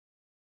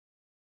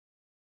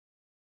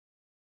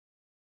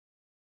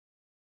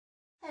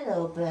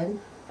Hello, Ben.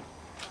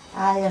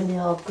 I am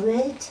your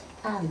great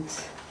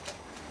aunt.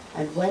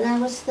 And when I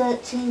was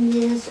 13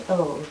 years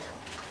old,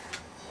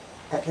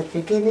 at the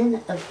beginning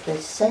of the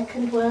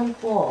Second World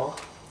War,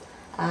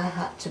 I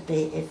had to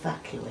be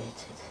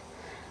evacuated.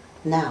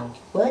 Now,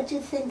 where do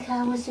you think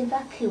I was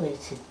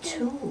evacuated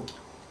to?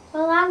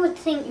 Well, I would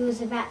think you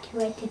was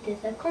evacuated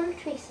to the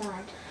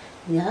countryside.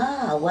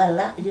 Yeah,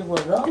 well, you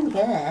were wrong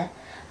there.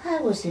 I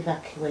was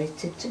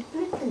evacuated to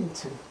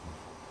Bridlington.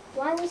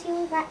 Why was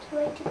you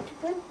evacuated to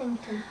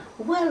Bridlington?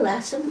 Well,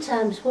 I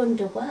sometimes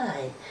wonder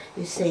why.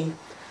 You see,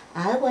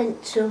 I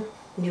went to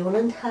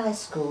Newland High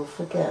School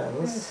for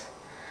girls,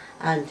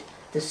 and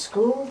the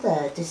school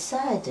there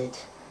decided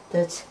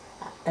that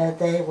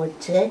they would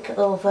take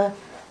over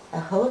a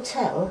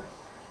hotel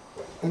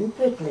in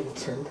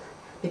Bridlington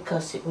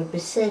because it would be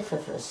safer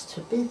for us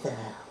to be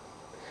there.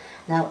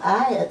 Now,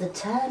 at the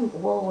time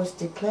war was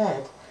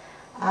declared,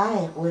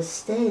 I was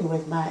staying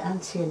with my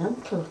auntie and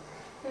uncle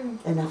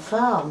in a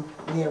farm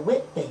near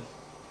Whitby.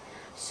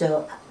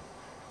 So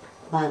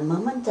my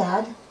mum and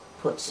dad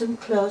put some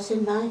clothes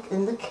in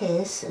the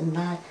case in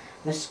my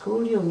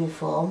school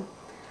uniform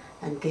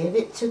and gave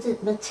it to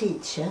my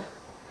teacher,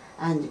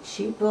 and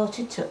she brought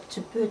it up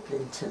to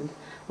Bridlington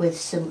with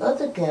some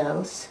other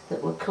girls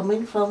that were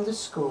coming from the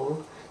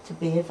school to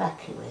be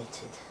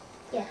evacuated.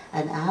 Yeah.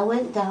 And I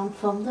went down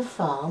from the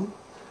farm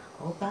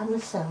all by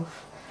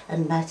myself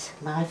and met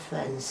my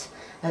friends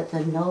at the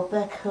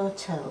Norbeck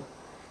Hotel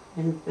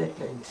in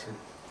Bridlington.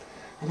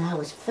 And I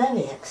was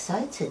very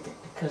excited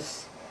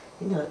because,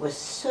 you know, it was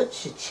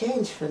such a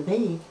change for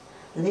me,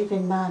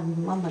 leaving my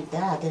mum and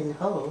dad in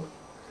Hull.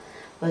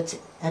 But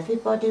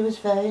everybody was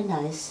very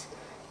nice.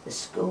 The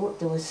school,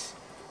 there was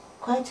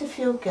quite a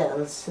few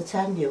girls that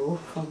I knew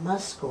from my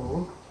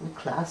school, the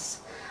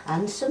class,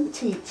 and some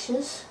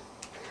teachers.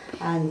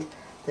 And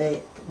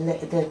the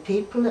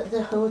people at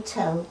the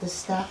hotel, the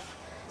staff,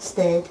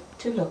 stayed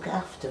to look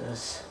after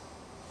us.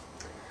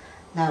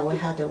 Now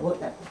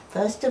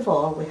first of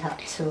all we had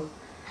to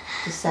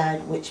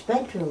decide which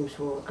bedrooms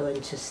we were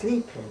going to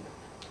sleep in.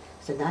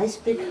 It's a nice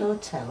big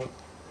hotel,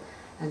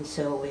 and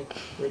so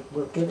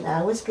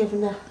I was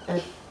given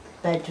a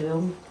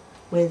bedroom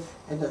with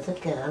another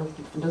girl,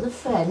 another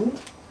friend.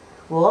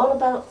 We're all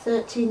about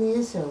 13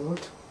 years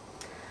old,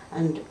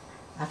 and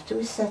after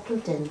we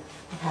settled in,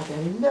 we had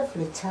a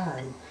lovely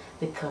time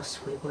because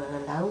we were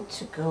allowed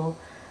to go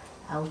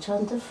out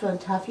on the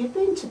front. Have you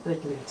been to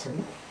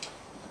Bridlington?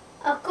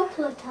 A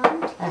couple of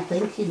times. I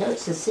think, you know,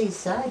 it's the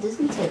seaside,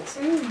 isn't it?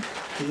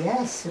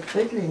 Yes, at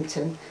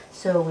Bridlington.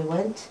 So we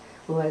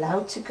were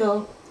allowed to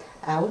go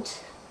out,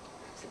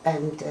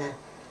 and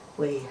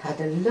we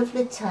had a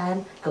lovely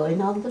time going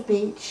on the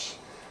beach,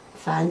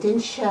 finding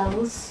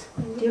shells.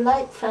 Do you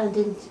like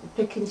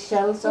picking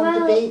shells on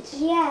the beach?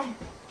 Yeah.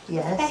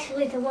 Yes.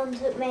 Especially the ones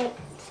that make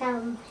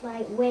sounds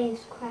like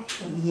waves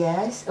crashing.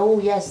 Yes. Oh,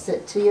 yes,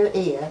 to your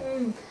ear.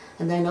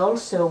 And then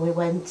also we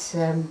went.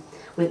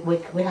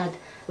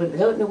 We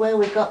don't know where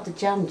we got the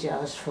jam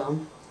jars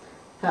from.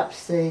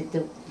 Perhaps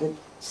the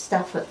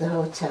staff at the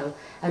hotel.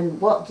 And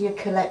what do you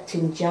collect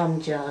in jam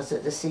jars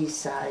at the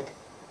seaside?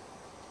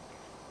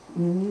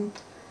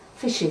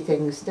 Fishy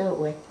things,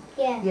 don't we?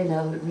 Yeah. You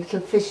know,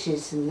 little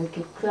fishes and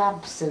little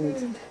crabs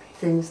and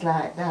things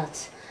like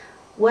that.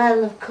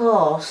 Well, of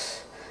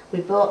course,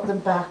 we brought them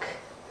back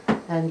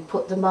and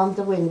put them on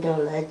the window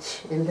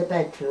ledge in the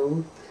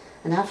bedroom,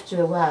 and after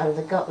a while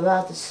they got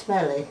rather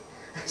smelly,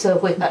 so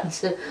we had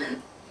to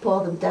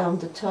pour them down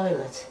the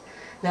toilet.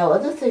 Now,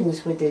 other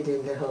things we did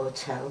in the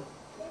hotel,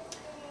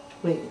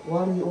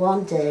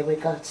 one day we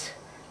got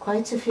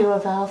quite a few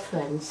of our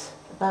friends,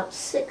 about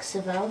 6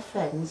 of our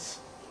friends.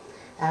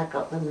 I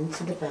got them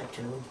into the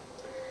bedroom,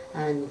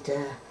 and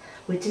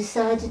we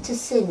decided to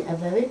sing a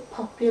very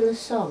popular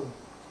song.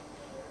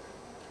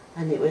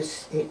 And it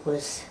was,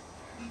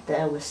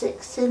 there were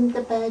 6 in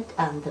the bed,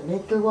 and the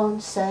middle one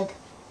said,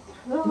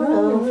 roll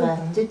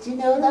over. Did you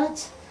know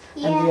that?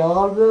 Yeah. And they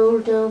all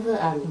rolled over,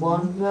 and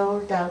one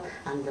rolled down,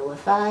 and there were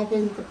 5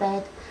 in the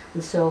bed,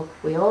 and so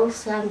we all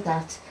sang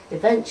that.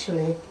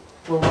 Eventually,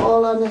 we were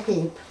all on a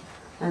heap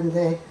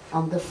and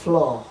on the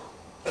floor.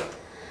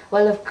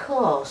 Well, of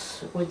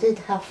course, we did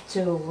have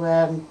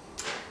to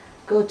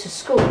go to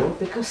school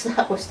because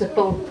that was the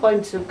whole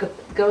point of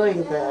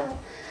going there.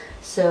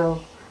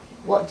 So,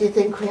 what do you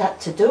think we had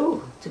to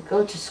do to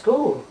go to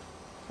school?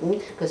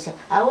 Because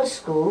our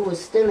school was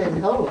still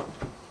in Hull,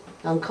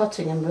 on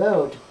Cottingham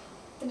Road.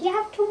 Did you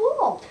have to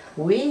walk?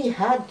 We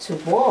had to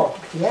walk,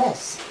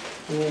 yes.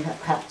 And we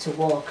had to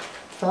walk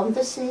from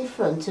the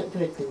seafront at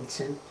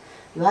Bridlington,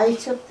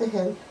 right up the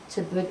hill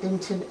to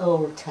Bridlington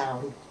Old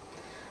Town.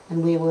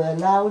 And we were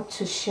allowed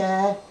to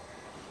share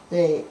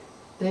the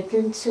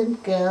Bridlington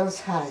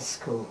Girls' High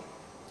School.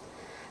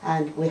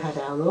 And we had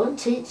our own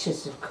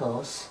teachers, of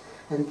course,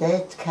 and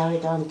they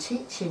carried on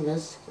teaching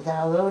us with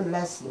our own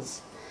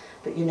lessons.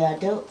 But, you know, I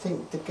don't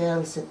think the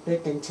girls at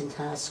Bridlington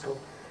High School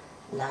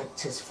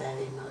liked us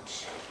very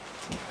much.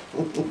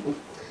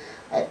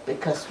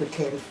 Because we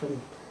came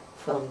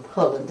from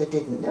Hull and they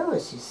didn't know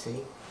us, you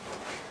see.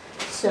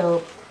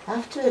 So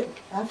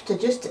after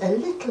just a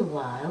little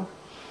while,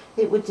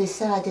 it was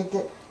decided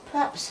that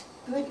perhaps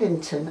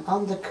Bridlington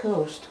on the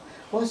coast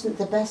wasn't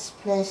the best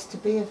place to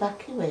be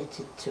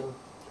evacuated to,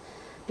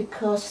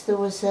 because there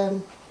was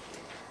a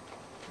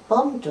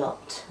bomb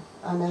dropped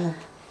on a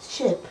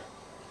ship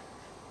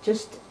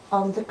just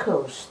on the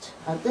coast,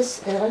 out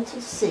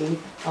of sea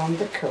on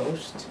the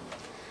coast.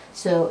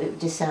 So it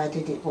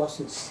decided it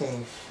wasn't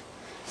safe.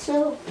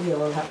 So we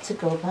all had to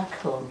go back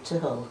home to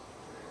Hull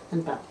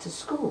and back to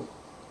school.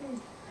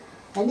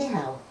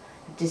 Anyhow,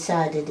 it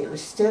decided it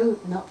was still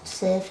not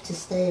safe to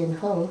stay in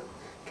Hull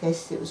in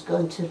case it was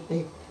going to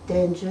be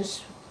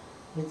dangerous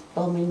with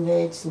bombing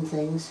raids and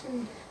things.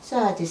 So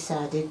I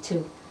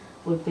decided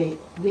would be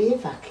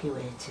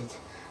re-evacuated.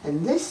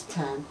 And this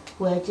time,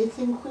 where do you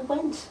think we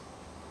went?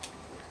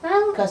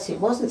 Well, Because it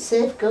wasn't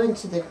safe going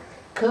to the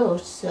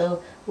coast,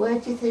 so where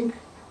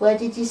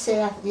did you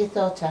say you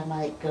thought I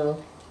might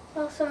go?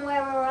 well,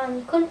 somewhere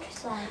around the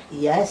countryside.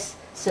 Yes,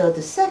 so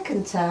the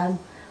second time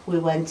we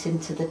went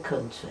into the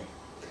country,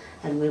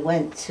 and we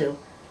went to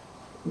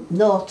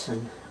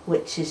Norton,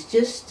 which is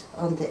just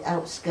on the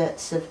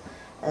outskirts of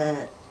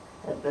the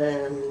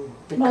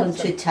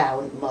country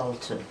town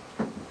Malton.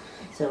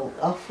 So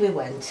off we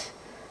went.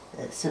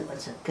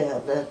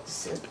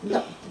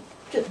 Not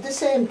the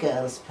same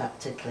girls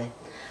practically,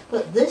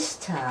 but this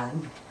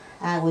time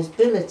I was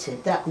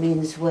billeted. That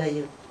means where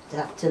you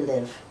have to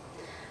live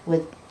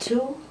with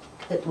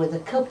a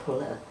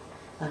couple,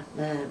 a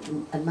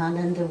man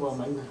and a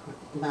woman,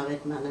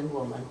 married man and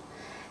woman,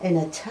 in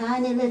a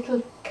tiny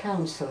little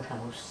council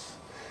house.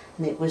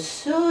 And it was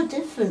so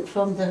different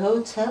from the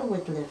hotel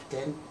we'd lived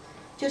in,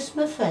 just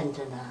my friend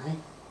and I.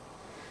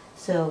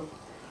 So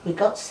we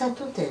got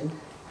settled in,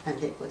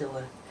 and they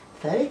were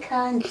very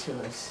kind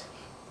to us.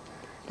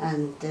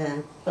 And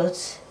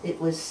but it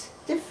was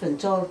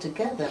different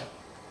altogether.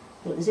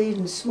 It was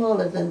even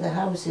smaller than the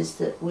houses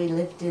that we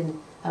lived in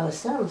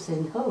ourselves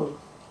in Hull.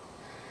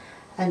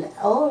 And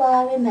all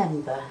I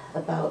remember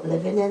about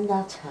living in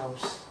that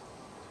house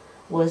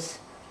was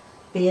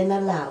being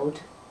allowed,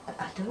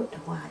 I don't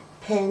know why,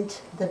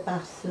 paint the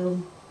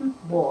bathroom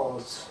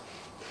walls.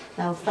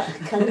 Now,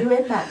 can you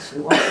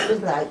imagine what it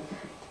was like,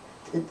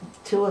 the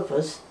two of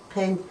us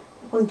paint?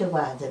 Wonder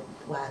why they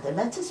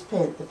let us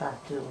paint the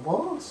bathroom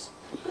walls,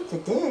 but they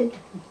did.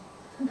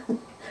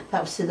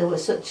 Perhaps they were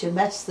such a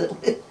mess that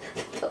we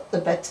thought they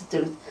better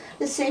do.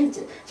 They seemed,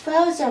 as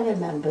far as I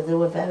remember, they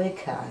were very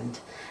kind.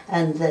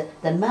 And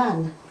the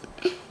man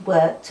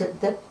worked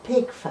at the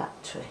pig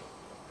factory.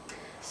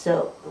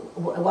 So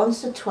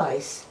once or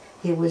twice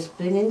he was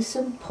bringing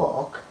some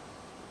pork,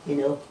 you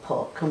know,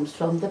 pork comes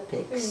from the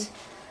pigs,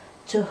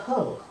 to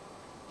Hull.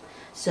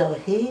 So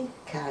he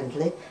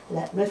kindly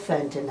let my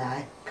friend and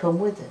I come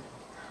with him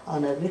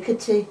on a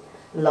rickety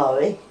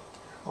lorry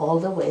all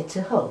the way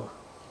to Hull.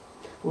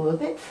 We were a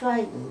bit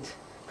frightened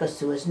because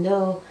there was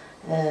no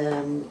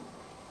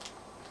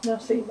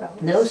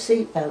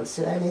seat belts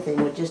or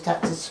anything. We just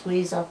had to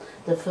squeeze off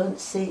the front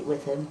seat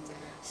with him.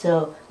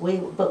 So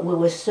but we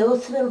were so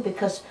thrilled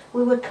because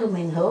we were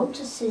coming home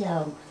to see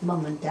our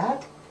mum and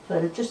dad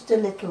for just a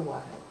little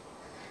while.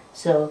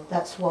 So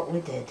that's what we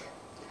did.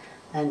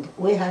 And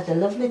we had a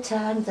lovely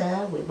time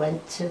there. We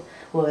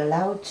were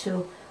allowed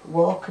to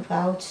walk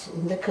about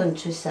in the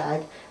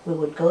countryside. We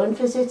would go and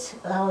visit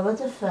our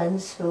other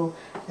friends who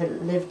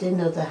lived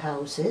in other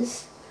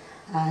houses.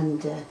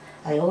 And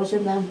I always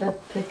remember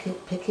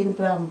picking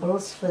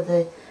brambles for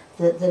the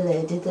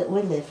lady that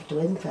we lived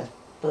with. I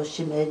suppose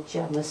she made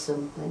jam or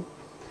something.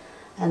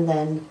 And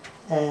then,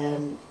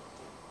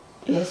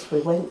 yes,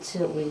 we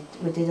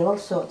did all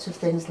sorts of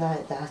things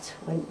like that,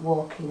 went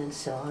walking and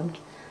so on.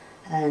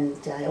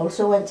 And I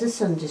also went to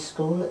Sunday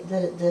school at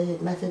the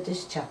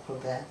Methodist chapel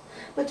there.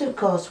 But of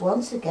course,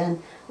 once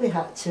again, we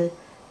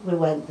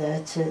went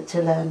there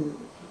to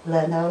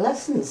learn our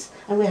lessons.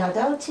 And we had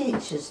our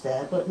teachers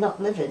there, but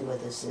not living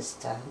with us this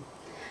time.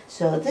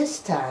 So this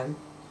time,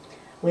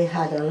 we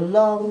had a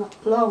long,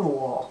 long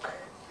walk.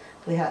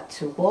 We had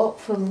to walk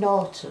from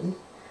Norton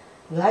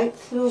right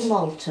through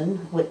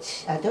Malton,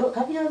 which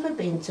have you ever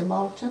been to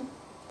Malton?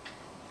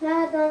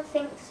 No, I don't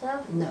think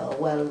so. No,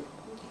 well,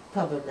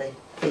 probably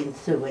been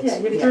through it. Yeah,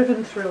 you've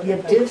driven through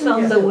it. It's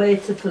on the way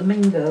to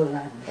Flamingo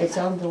Land. It's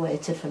on the way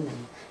to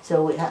Flamingo.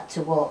 So we had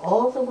to walk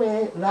all the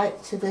way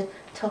right to the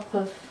top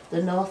of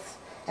the north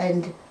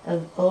end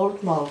of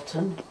Old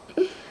Malton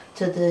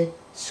to the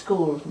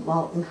school,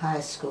 Malton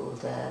High School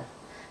there.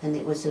 And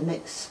it was a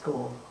mixed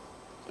school.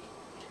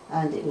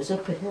 And it was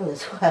up a hill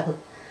as well.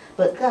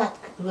 But that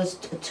was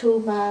a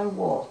 2-mile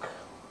walk.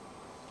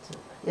 So,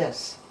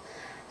 yes.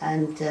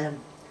 And I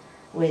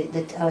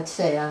would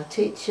say our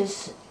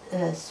teachers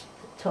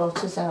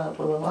taught us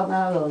we were on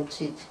our own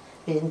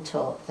being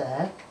taught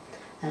there,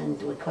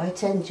 and we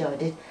quite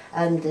enjoyed it.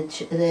 And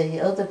the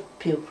other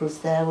pupils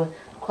there were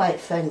quite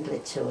friendly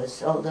to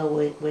us, although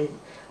we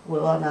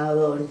were on our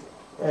own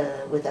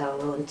with our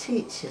own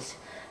teachers.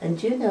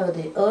 And you know,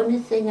 the only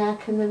thing I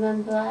can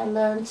remember I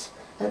learnt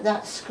at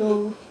that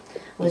school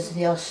was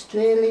the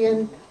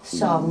Australian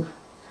song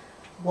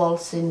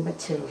Waltzing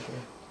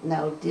Matilda.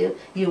 Now,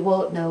 you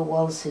won't know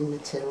Waltzing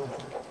Matilda.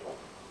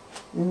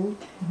 Mm?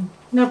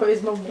 No, but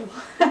his mum will.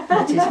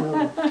 That is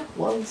mum.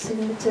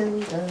 Waltzing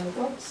Matilda,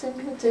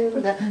 Waltzing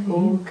Matilda,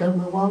 oh come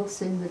a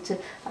waltzing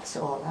Matilda. That's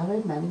all I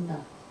remember.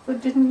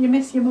 But didn't you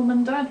miss your mum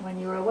and dad when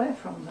you were away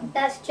from them?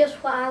 That's just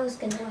what I was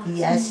going to ask.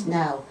 Yes,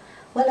 now.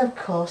 Well, of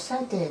course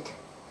I did.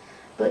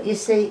 But you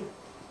see,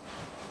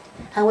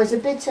 I was a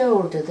bit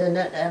older than,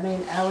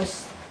 I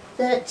was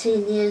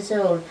 13 years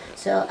old,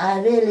 so I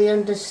really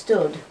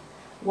understood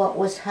what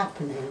was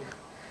happening.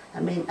 I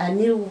mean, I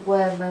knew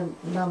where my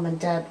mum and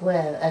dad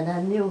were, and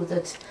I knew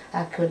that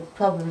I could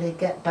probably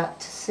get back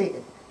to see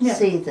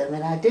them,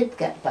 and I did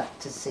get back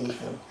to see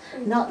them.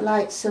 Not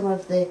like some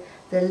of the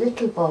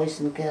little boys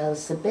and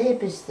girls, the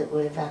babies that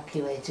were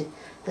evacuated,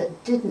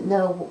 that didn't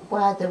know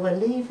why they were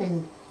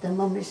leaving the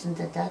mummies and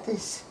the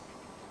daddies.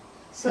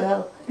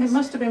 So it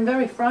must have been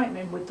very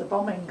frightening with the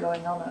bombing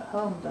going on at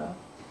home, though.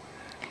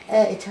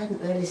 It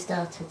hadn't really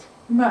started.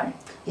 Right.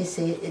 You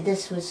see,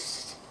 this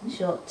was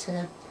short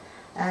term,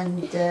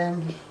 and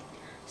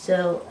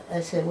so I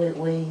said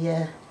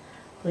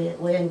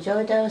we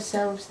enjoyed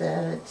ourselves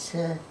there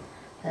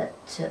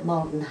at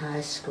Malton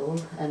High School,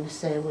 and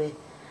say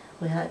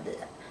we had.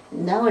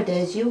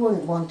 Nowadays, you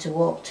wouldn't want to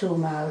walk 2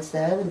 miles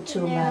there and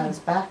 2 miles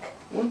back,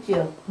 would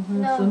you?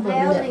 No,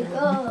 I only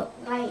go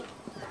like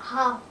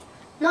half.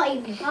 Not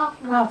even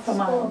half a mile. Half a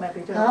mile,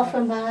 maybe. Half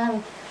a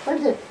mile.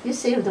 Well, you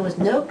see, there was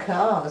no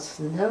cars,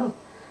 no,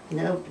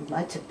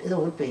 there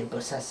would be a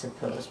bus, I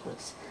suppose,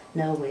 but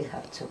no, we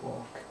had to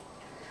walk.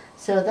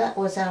 So that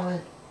was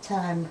our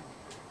time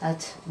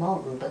at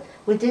Malton, but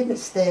we didn't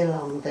stay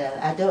long there.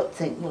 I don't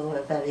think we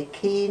were very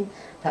keen.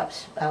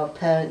 Perhaps our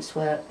parents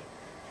weren't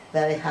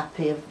very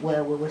happy of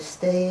where we were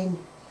staying,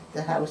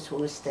 the house we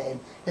were staying,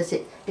 because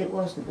it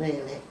wasn't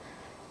really.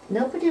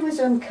 Nobody was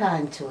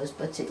unkind to us,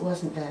 but it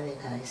wasn't very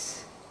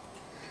nice.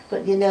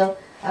 But you know,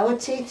 our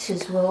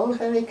teachers were all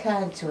very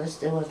kind to us.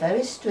 They were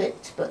very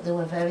strict, but they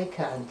were very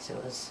kind to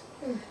us.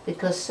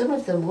 Because some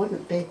of them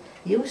wouldn't be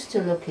used to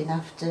looking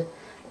after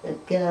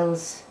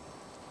girls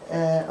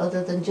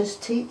other than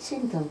just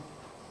teaching them.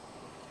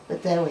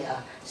 But there we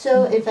are.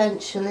 So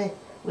eventually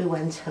we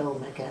went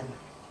home again.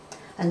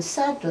 And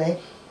sadly,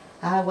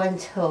 I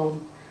went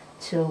home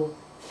to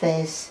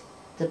face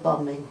the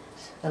bombing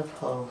of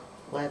Hull,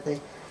 where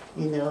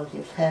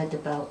you've heard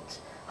about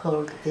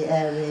Hull, the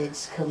air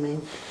raids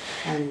coming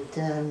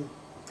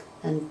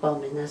and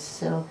bombing us.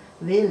 So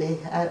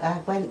really,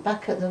 I went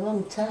back at the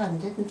wrong time,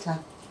 didn't I?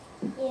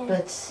 Yeah.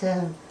 But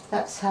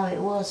that's how it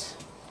was.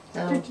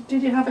 So,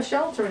 did you have a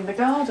shelter in the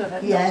garden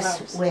at your yes,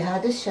 house? we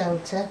had a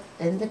shelter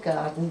in the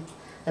garden,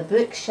 a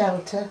brick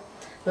shelter,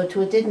 but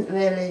we didn't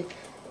really.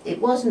 It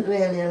wasn't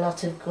really a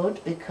lot of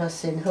good,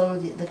 because in Hull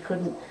they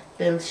couldn't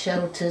build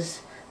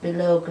shelters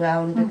below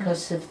ground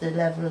because of the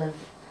level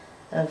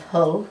of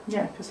Hull.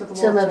 Yeah, because of the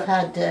water. Some have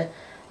had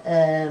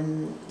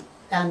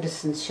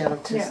Anderson's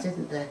shelters,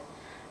 didn't they?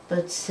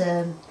 But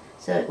so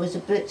it was a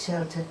brick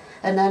shelter,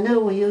 and I know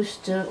we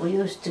used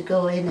to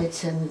go in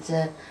it and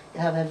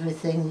have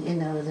everything. You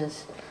know,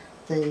 there's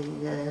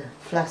the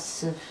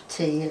flasks of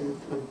tea and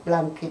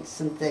blankets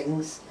and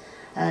things,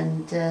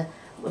 and.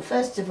 Well,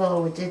 first of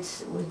all, we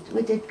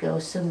did go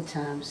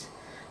sometimes,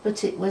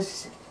 but it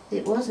was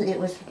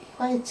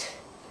quite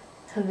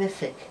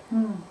horrific,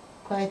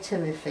 quite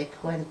horrific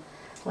when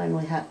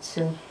we had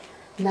to,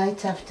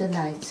 night after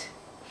night,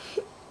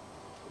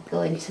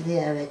 go into the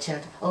air raid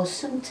shelter. Or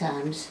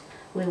sometimes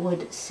we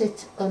would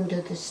sit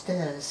under the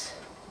stairs,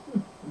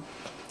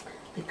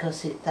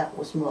 because that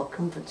was more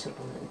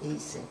comfortable and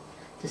easy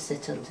to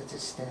sit under the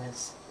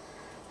stairs,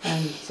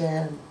 and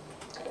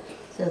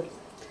so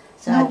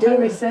Not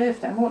very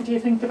safe then. What do you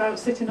think about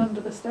sitting under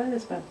the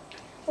stairs, Ben?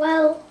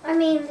 Well, I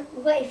mean,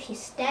 what if your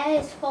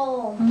stairs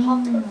fall on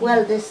top of you?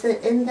 Well,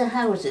 in the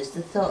houses,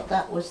 they thought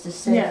that was the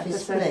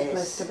safest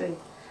place to be.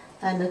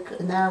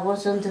 And I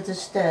was under the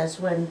stairs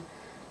when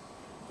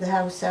the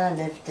house I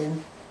lived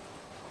in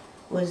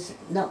was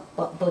not,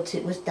 but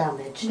it was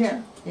damaged.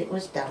 Yeah. It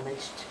was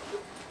damaged,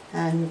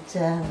 and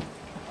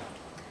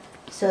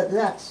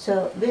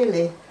so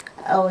really,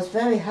 I was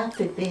very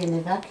happy being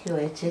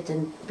evacuated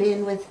and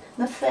being with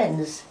my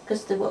friends,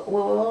 because we were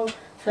all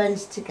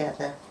friends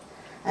together.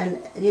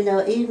 And you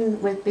know,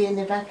 even with being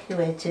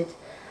evacuated,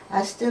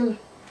 I still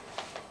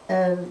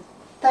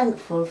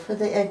thankful for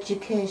the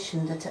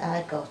education that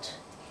I got.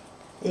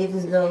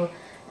 Even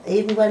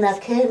when I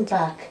came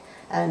back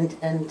and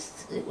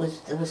there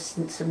was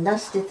some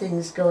nasty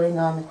things going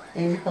on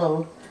in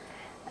Hull,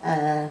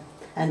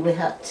 and we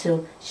had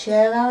to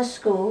share our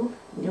school,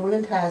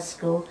 Newland High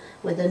School,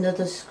 with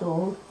another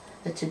school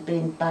that had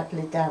been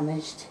badly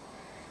damaged.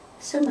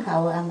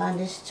 Somehow I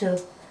managed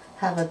to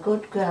have a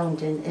good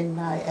grounding in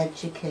my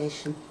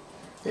education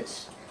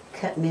that's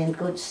kept me in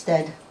good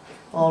stead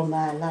all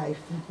my life.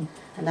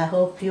 And I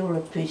hope you'll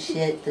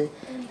appreciate the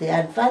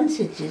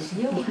advantages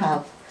you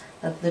have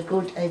of the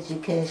good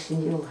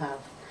education you have.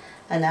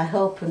 And I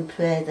hope and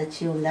pray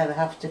that you'll never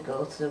have to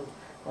go through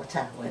what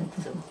I went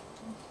through.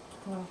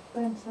 Well,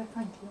 Ben, say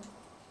thank you.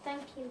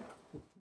 Thank you.